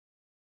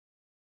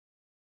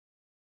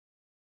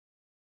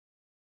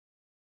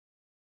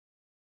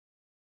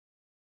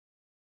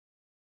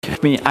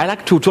about me. I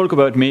like to talk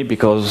about me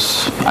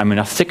because I'm an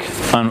artistic,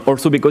 and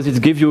also because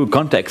it gives you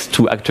context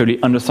to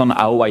actually understand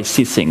how I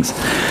see things.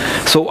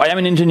 So I am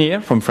an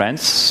engineer from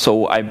France,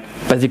 so I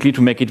basically,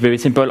 to make it very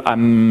simple,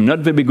 I'm not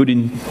very good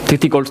in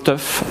technical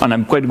stuff, and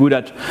I'm quite good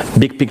at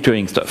big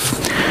picturing stuff.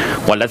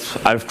 Well, that's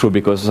half true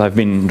because I've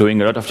been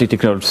doing a lot of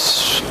technical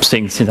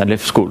things since I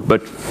left school,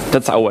 but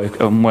that's how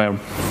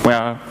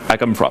where I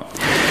come from.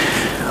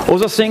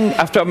 Other thing,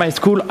 after my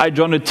school, I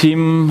joined a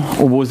team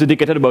who was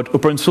dedicated about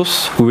open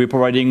source. We were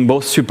providing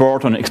both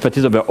support and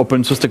expertise about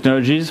open source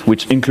technologies,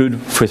 which include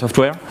free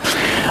software.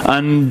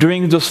 And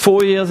during those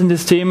 4 years in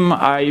this team,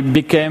 I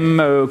became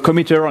a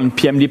committer on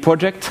PMD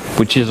project,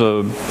 which is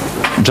a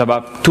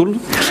Java tool,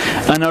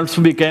 and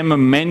also became a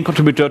main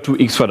contributor to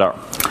Xradar.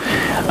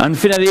 And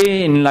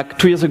finally, in like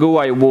 2 years ago,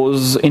 I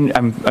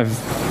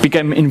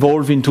became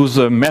involved into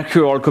the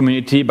Mercurial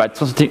community by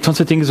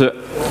translating the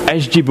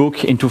HD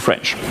book into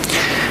French.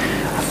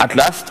 At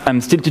last,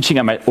 I'm still teaching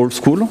at my old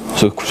school,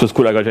 the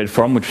school I graduated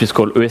from, which is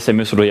called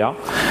ESME Soudria,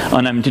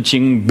 and I'm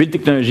teaching build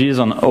technologies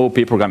on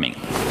OOP programming.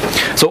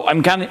 So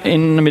I'm kind of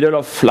in the middle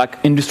of like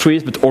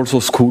industries, but also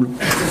school.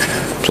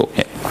 So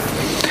yeah,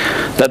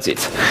 that's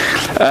it.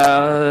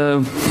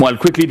 Well,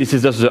 quickly, this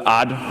is just the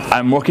ad.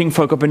 I'm working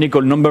for a company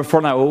called Number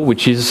 4 now,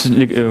 which is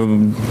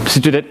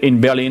situated in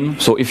Berlin.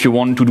 So if you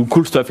want to do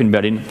cool stuff in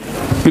Berlin,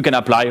 you can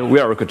apply. We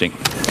are recruiting.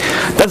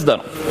 That's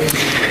done.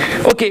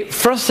 Okay,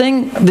 first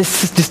thing,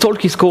 this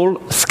talk is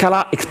called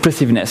Scala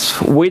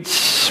Expressiveness,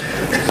 which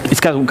is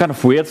kind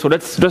of weird, so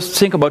let's just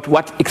think about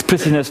what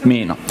expressiveness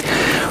means.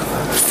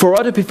 For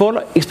other people,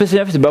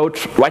 expressiveness is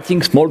about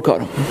writing small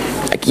code.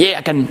 Like, yeah,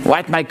 I can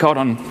write my code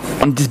on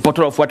this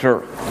bottle of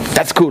water.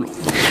 That's cool.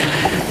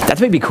 That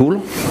may be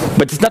cool,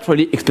 but it's not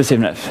really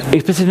expressiveness.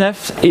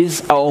 Expressiveness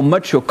is how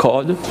much your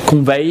code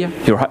convey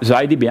the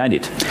idea behind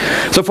it.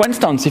 So for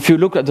instance, if you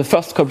look at the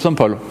first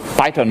example,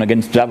 Python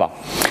against Java,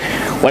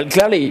 well,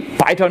 clearly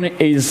Python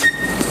is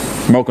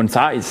more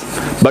concise,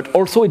 but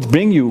also it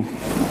brings you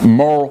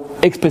more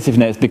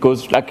expressiveness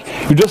because, like,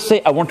 you just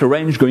say, I want a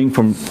range going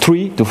from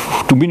 3 to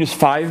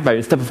 -5 by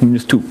a step of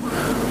 -2,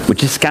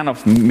 which is kind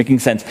of making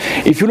sense.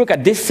 If you look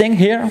at this thing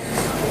here,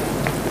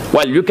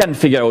 well, you can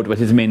figure out what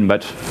it means,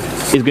 but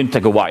it's going to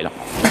take a while.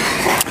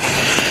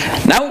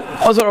 Now,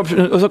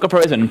 other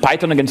comparison,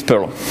 Python against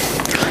Perl.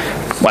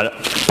 Well,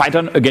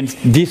 Python against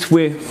this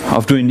way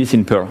of doing this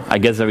in Perl. I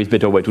guess there is a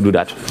better way to do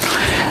that.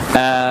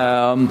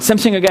 Same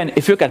thing again,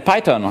 if you look at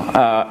Python,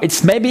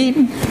 it's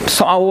maybe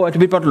somehow a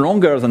bit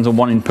longer than the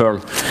one in Perl,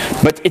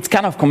 but it's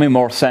kind of making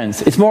more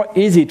sense. It's more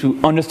easy to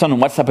understand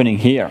what's happening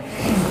here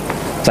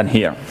than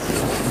here.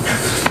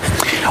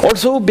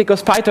 Also,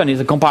 because Python is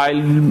a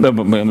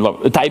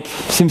compiled type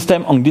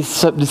system on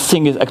this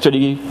thing is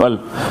actually, well,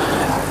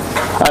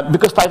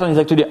 because Python is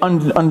actually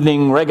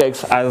handling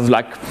regex as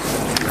like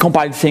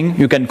compiled thing,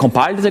 you can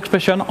compile this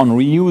expression and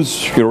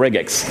reuse your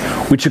regex,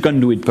 which you can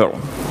do with Perl,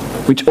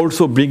 which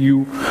also bring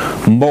you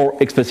more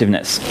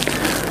expressiveness.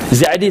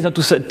 The idea is not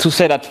to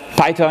say that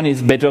Python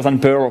is better than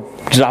Perl,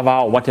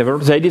 Java, or whatever.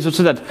 The idea is to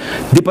say that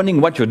depending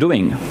on what you're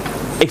doing,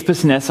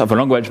 expressiveness of a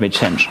language may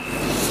change.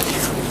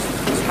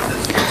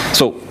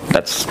 So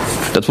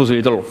that was a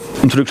little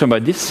introduction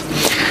about this.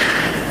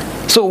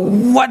 So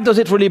what does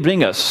it really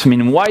bring us? I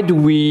mean, why do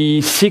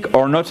we seek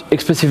or not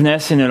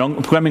expressiveness in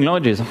programming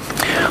languages?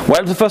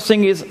 Well, the first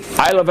thing is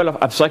high level of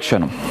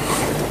abstraction.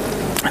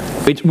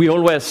 We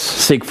always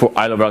seek for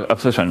high level of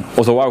abstraction,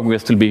 otherwise we will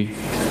still be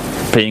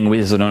playing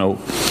with, I don't know,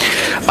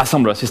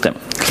 assembler system.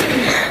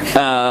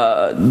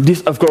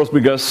 This, of course,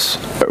 brings us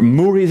a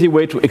more easy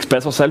way to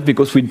express ourselves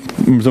because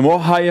the more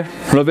high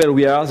level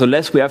we are, the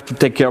less we have to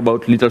take care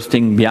about little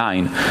things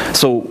behind.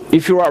 So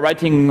if you are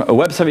writing a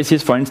web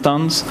services, for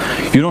instance,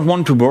 you don't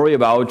want to worry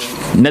about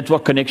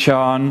network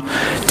connection,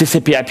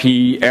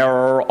 TCP/IP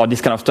error, or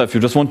this kind of stuff. You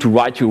just want to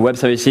write your web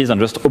services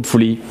and just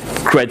hopefully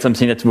create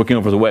something that's working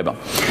over the web.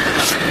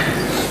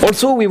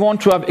 Also, we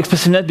want to have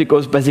expressiveness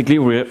because basically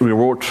we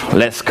wrote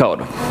less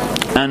code.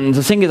 And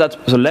the thing is that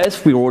the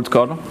less we wrote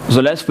code,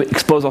 the less we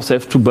expose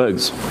ourselves to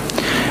bugs.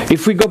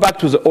 If we go back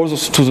to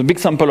the big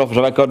sample of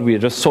Java code we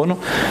just saw,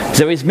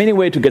 there is many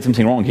ways to get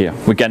something wrong here.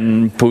 We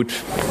can put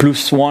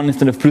 +1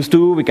 instead of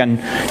 +2, we can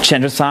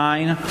change a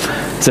sign.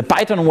 The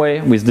Python way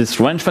with this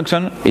range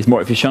function is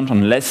more efficient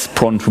and less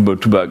prone to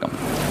bug.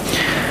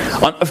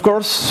 And of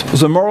course,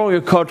 the more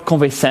your code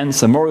conveys sense,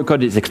 the more your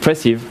code is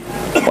expressive,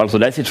 well, the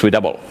less it's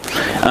readable.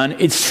 And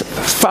it's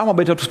far more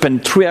better to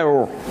spend 3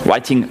 hours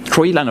writing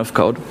 3 lines of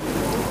code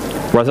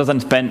rather than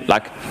spend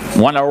like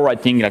 1 hour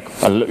writing like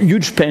a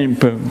huge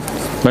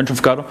bunch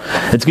of code.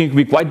 It's going to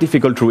be quite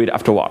difficult to read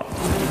after a while.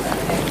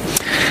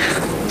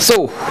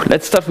 So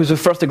let's start with the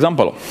first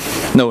example.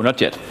 No,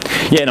 not yet.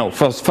 Yeah, no,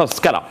 first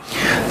Scala.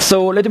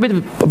 So a little bit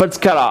about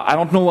Scala. I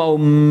don't know how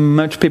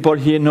much people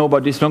here know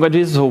about these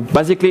languages. So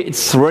basically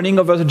it's running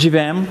over the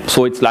JVM.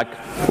 So it's like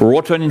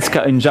written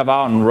in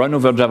Java and run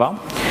over Java.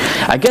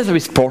 I guess there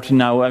is support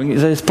now. I mean,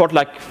 there is support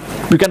like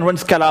you can run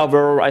Scala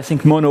over, I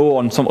think, Mono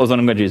on some other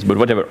languages, but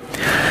whatever.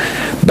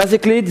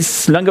 Basically,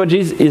 this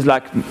languages is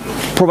like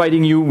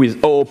providing you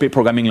with OOP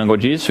programming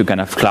languages. You can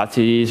have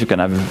classes, you can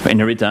have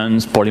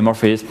inheritance,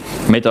 polymorphism,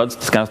 methods,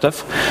 this kind of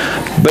stuff.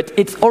 But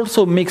it's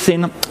also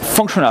mixing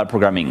functional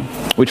programming,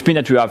 which means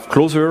that you have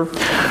closure,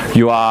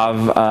 you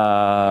have,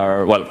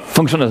 well,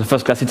 function as a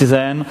first-class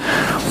citizen,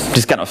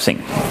 this kind of thing.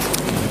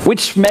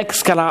 Which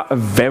makes Scala a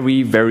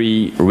very,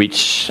 very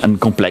rich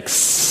and complex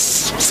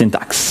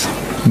syntax.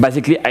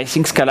 Basically, I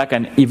think Scala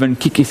can even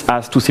kick its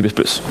ass to C++.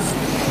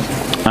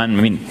 And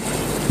I mean,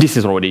 this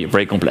is already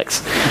very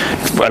complex.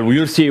 Well,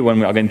 we'll see when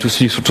we are going to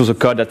see to the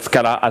code that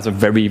Scala has a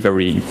very,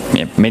 very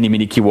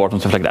many keywords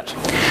and stuff like that.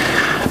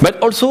 But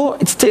also,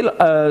 it's still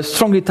a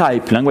strongly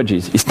typed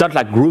languages. It's not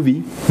like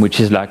Groovy, which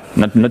is like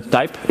not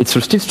type. It's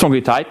still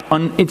strongly typed,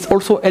 and it's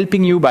also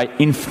helping you by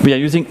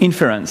using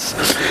inference.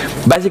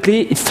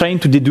 Basically, it's trying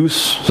to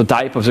deduce the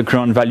type of the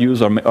current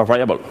values or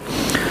variable.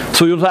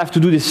 So you don't have to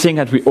do this thing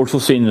that we also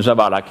see in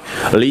Java, like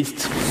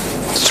list,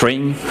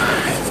 string,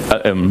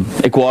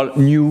 equal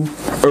new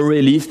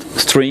array list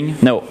string.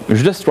 No, you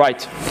just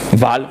write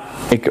val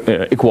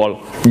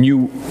equal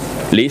new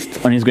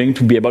list, and it's going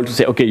to be able to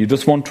say, okay, you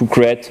just want to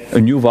create a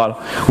new val,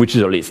 which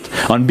is a list.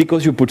 And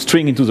because you put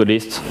string into the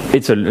list,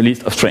 it's a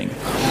list of string.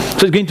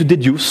 So it's going to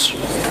deduce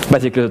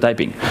basically the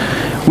typing,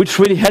 which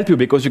really help you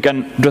because you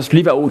can just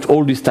leave out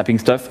all this typing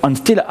stuff and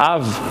still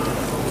have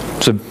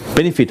the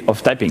benefit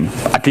of typing,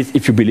 at least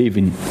if you believe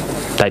in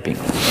typing.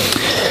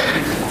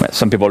 Well,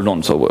 some people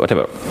don't, so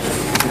whatever.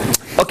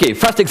 Okay,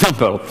 first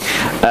example.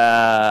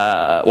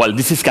 Well,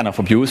 this is kind of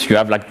obvious. You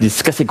have like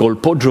these classical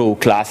POJO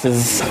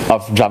classes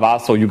of Java,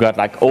 so you got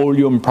like all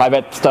your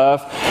private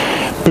stuff,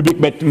 public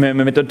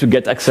method to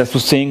get access to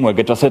things, well,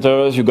 getter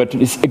setters, you got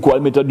this equal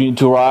method you need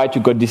to write,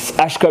 you got this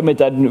hashcode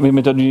method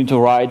you need to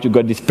write, you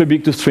got this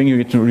public to string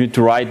you need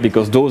to write,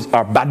 because those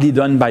are badly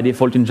done by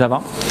default in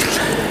Java.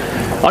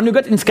 And you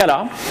got in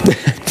Scala,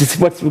 this is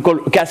what we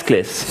call a case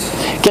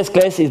class. Case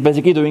class is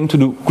basically going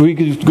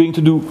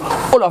to do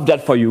all of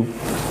that for you,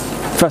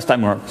 first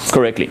time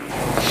correctly.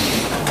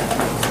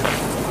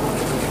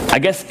 I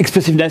guess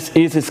expressiveness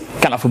is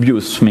kind of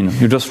obvious. I mean,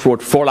 you just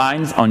wrote 4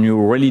 lines and you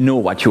really know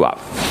what you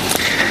have.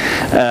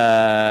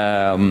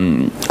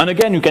 And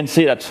again, you can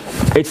see that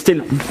it's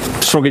still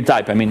strongly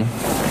typed. I mean,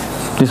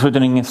 this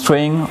returning a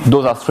string,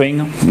 those are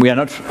string. We are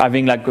not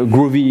having like a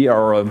Groovy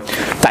or a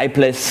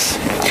typeless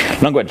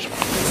language.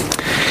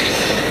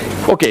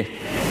 Okay,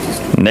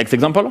 next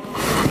example.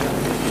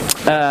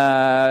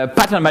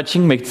 Pattern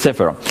matching makes it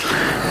safer.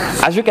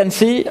 As you can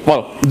see,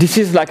 well, this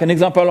is like an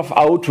example of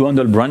how to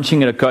handle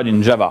branching in a code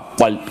in Java.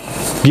 Well,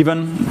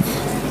 given,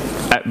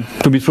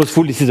 to be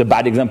truthful, this is a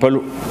bad example.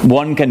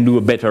 One can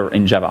do better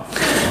in Java.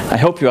 I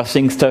hope you are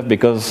seeing stuff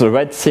because the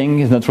red thing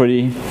is not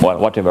really, well,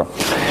 whatever.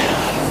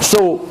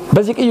 So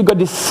basically you got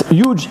this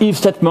huge if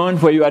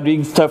statement where you are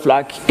doing stuff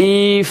like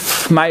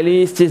if my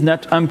list is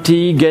not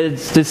empty, get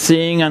this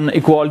thing and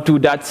equal to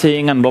that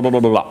thing and blah, blah, blah,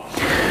 blah, blah.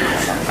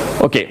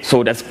 Okay,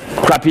 so that's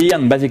crappy,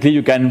 and basically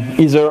you can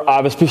either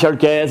have a special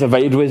case, a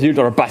valid result,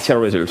 or a partial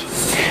result.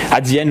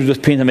 At the end, you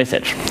just print the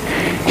message.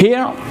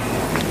 Here,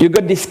 you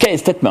got this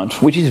case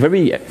statement, which is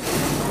very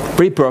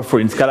powerful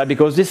in Scala,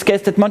 because this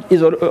case statement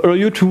is allow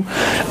you to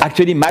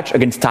actually match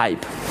against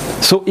type.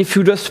 So if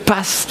you just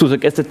pass to the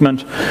case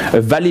statement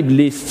a valid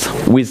list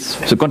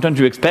with the content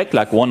you expect,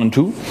 like 1 and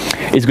 2,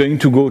 it's going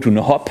to go to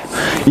no hop.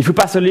 If you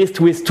pass a list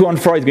with 2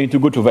 and 4, it's going to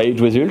go to valid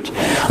result.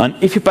 And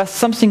if you pass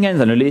something else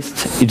on a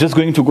list, it's just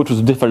going to go to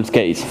the default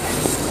case.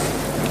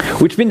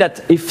 Which means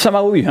that if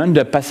somehow you end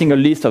up passing a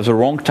list of the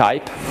wrong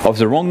type, of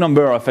the wrong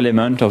number of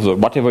element, of the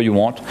whatever you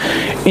want,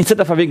 instead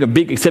of having a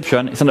big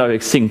exception, instead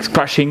of things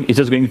crashing, it's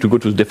just going to go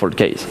to the default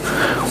case,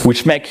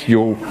 which makes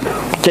your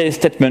case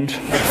statement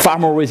far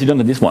more resilient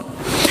than this one.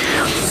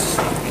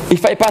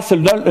 If I pass a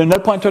null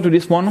pointer to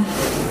this one,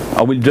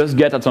 I will just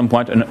get at some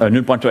point a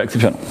null pointer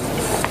exception.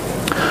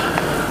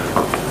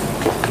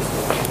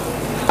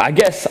 I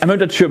guess, I'm not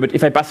that sure, but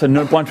if I pass a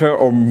null pointer,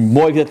 or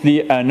more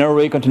exactly an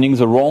array containing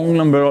the wrong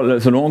number,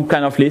 the wrong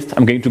kind of list,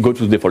 I'm going to go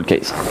to the default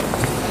case.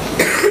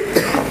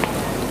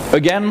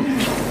 Again,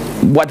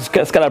 what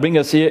Scala brings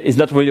us here is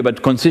not really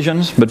about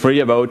concisions, but really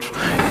about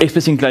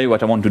expressing clearly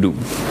what I want to do.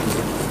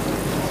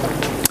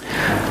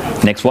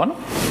 Next one.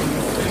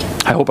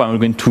 I hope I'm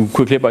going too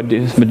quickly about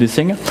this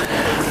thing.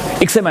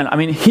 XML, I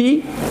mean,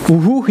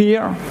 who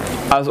here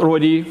has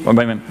already,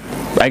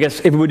 I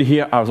guess everybody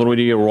here has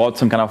already wrote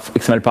some kind of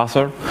XML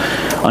parser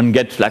and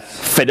get like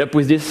fed up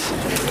with this.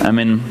 I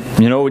mean,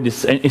 you know,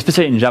 this,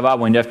 especially in Java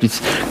when you have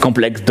this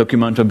complex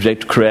document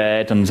object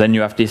create, and then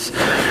you have this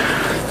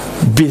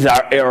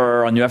bizarre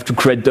error, and you have to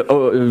create the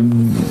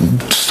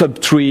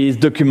subtrees,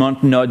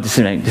 document node. This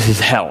is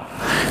hell.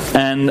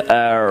 And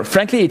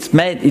frankly, it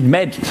made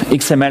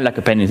XML like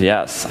a pain in the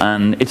ass,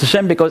 and it's a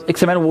shame because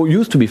XML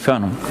used to be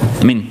fun.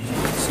 I mean,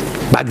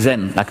 back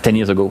then, like 10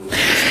 years ago.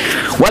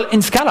 Well,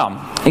 in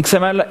Scala,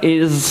 XML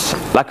is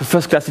like a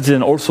first-class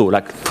citizen also,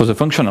 like for the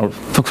function.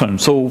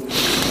 So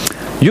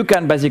you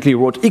can basically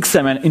write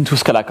XML into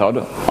Scala code,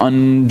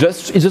 and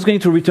it's just going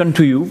to return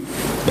to you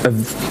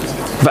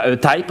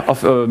type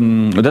of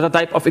data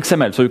type of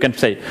XML. So you can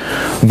say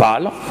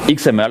val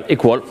XML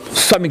equal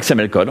some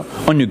XML code,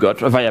 and you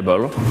got a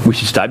variable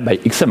which is typed by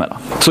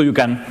XML. So you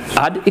can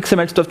add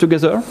XML stuff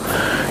together,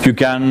 you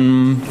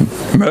can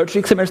merge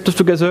XML stuff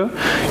together,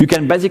 you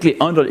can basically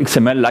handle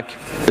XML like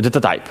a data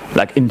type,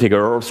 like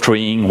integer,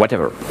 string,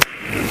 whatever.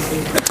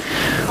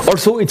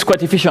 Also, it's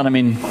quite efficient. I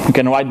mean, you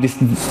can write this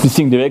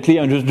thing directly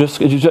and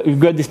you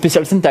got this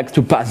special syntax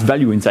to pass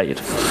value inside it.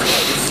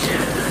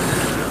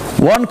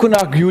 One could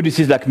argue this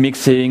is like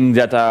mixing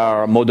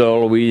data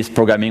model with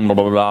programming, blah,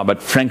 blah, blah,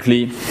 but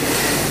frankly,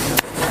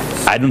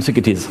 I don't think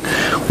it is.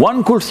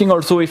 One cool thing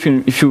also, if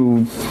you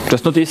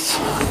just notice,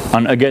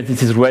 and again,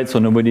 this is red, so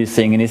nobody is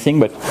saying anything,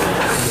 but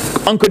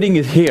encoding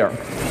is here,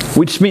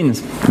 which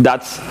means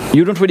that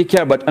you don't really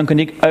care about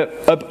encoding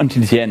up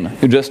until the end.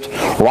 You just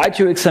write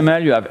your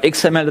XML, you have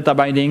XML data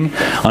binding,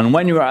 and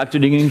when you are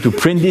actually going to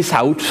print this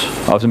out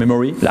of the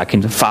memory, like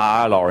in the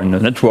file or in the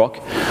network,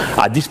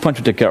 at this point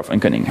you take care of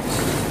encoding,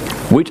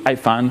 which I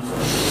found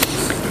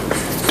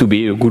to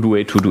be a good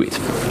way to do it.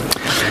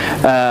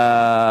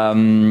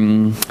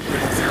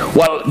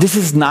 Well, this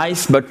is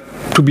nice, but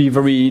to be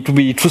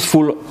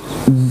truthful,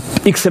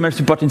 XML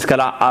support in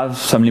Scala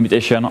has some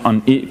limitation,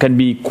 and it can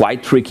be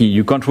quite tricky.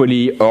 You can't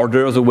really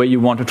order the way you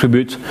want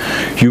attribute.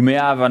 You may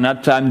have an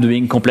hard time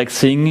doing complex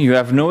thing. You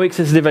have no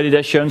XSD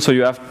validation, so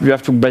you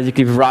have to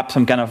basically wrap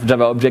some kind of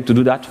Java object to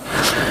do that.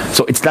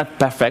 So it's not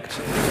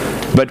perfect,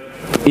 but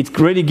it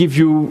really gives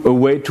you a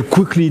way to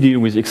quickly deal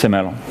with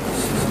XML.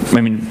 I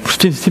mean,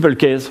 simple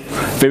case,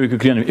 very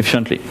quickly and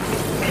efficiently.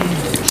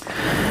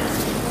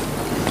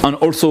 And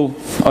also,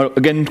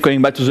 again,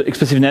 going back to the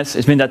expressiveness,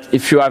 it means that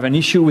if you have an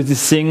issue with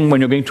this thing,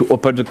 when you're going to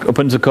open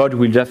the code,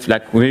 we'll just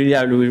like we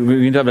have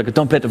like a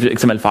template of the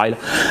XML file,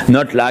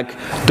 not like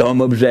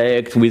DOM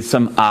object with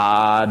some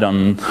add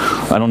and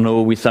I don't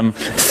know with some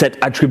set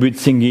attribute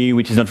thingy,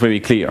 which is not very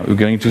clear. You're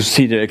going to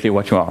see directly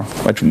what you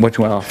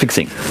are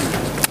fixing.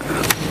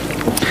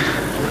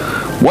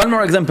 One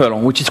more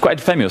example, which is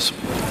quite famous.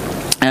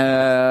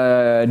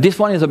 This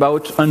one is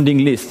about ending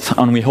lists,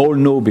 and we all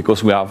know,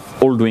 because we are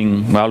all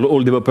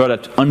developers,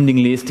 that ending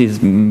list is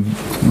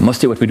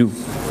mostly what we do.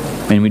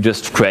 When we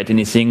just create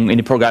anything,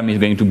 any program is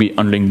going to be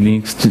ending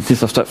lists, this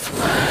sort of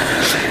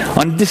stuff.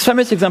 And this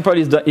famous example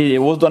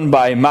was done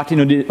by Martin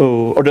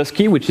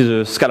Odersky, which is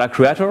a Scala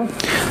creator.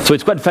 So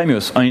it's quite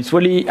famous, and it's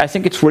really, I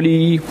think it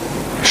really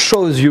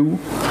shows you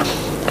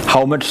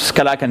how much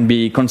Scala can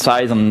be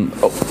concise and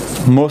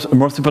most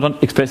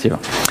important, expressive.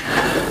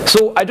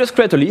 So I just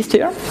create a list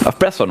here of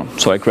person.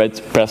 So I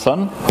create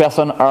person.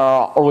 Person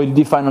are already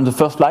defined on the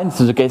first line.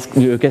 This is the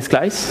case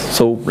class.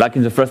 So like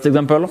in the first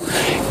example,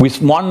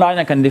 with one line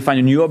I can define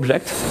a new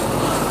object.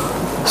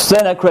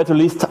 Then I create a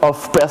list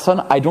of person.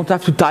 I don't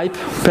have to type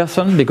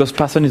person because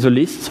person is a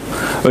list.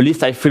 A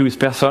list I fill with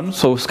person.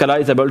 So Scala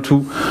is able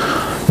to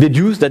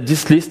deduce that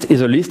this list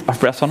is a list of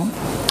person.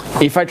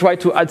 If I try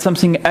to add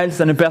something else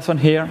than a person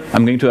here,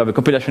 I'm going to have a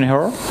compilation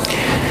error.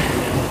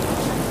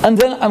 And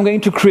then I'm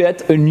going to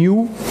create a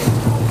new,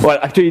 well,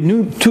 actually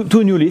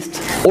two new lists,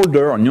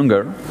 older and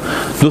younger.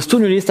 Those two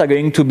new lists are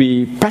going to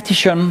be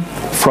partitioned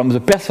from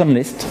the person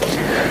list.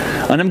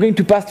 And I'm going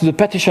to pass to the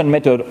partition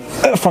method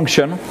a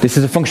function. This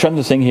is a function,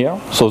 the thing here.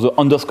 So the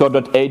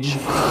underscore.age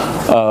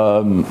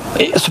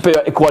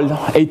superior equal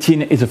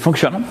 18 is a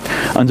function.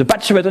 And the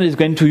partition method is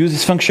going to use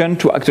this function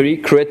to actually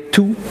create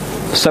two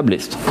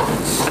sublists.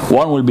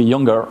 One will be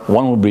younger,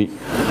 one will be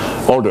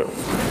older.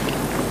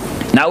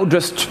 Now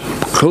just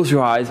close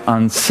your eyes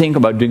and think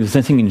about doing the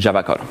same thing in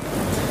Java code.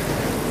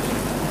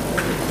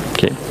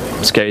 Okay,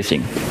 scary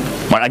thing.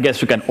 Well, I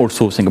guess you can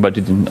also think about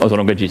it in other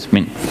languages. I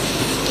mean,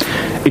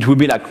 it will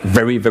be like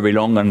very, very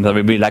long, and there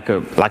will be like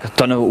a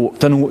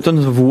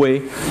tons of way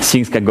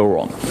things can go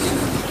wrong.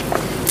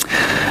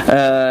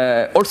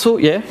 Also,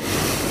 yeah.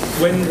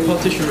 When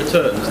partition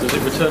returns, does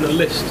it return a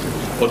list,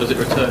 or does it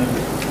return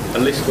a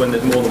list when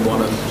there's more than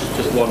one and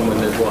just one when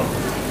there's one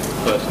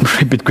person?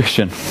 Repeat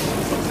question.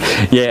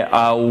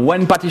 Yeah,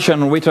 when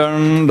partition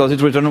return, does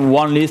it return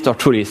one list or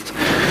two lists?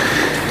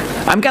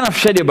 I'm kind of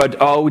shady about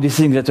how this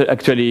thing that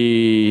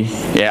actually,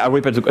 yeah, I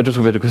just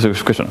repeat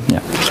the question.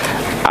 Yeah,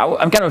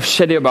 I'm kind of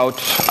shady about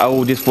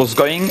how this was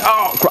going.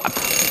 Oh crap!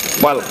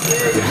 Well,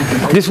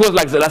 this was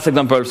like the last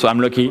example, so I'm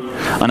lucky.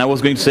 And I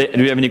was going to say,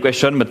 do you have any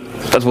question? But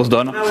that was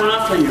done. I will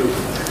answer you.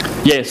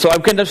 Yeah, so I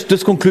can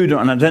just conclude,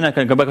 and then I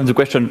can come back on the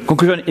question.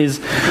 Conclusion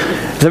is,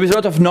 there is a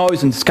lot of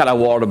noise in Scala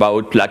world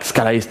about like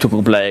Scala is too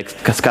complex,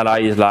 Scala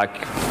is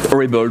like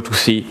horrible to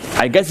see.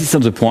 I guess it's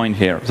not the point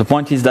here. The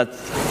point is that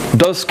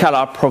does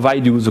Scala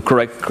provide you the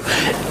correct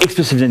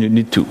expressiveness you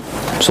need to?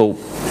 So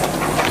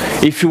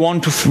if you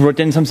want to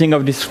retain something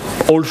of this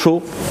whole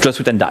show, just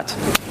retain that.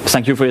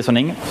 Thank you for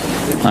listening,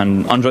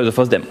 and enjoy the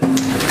FOSDEM.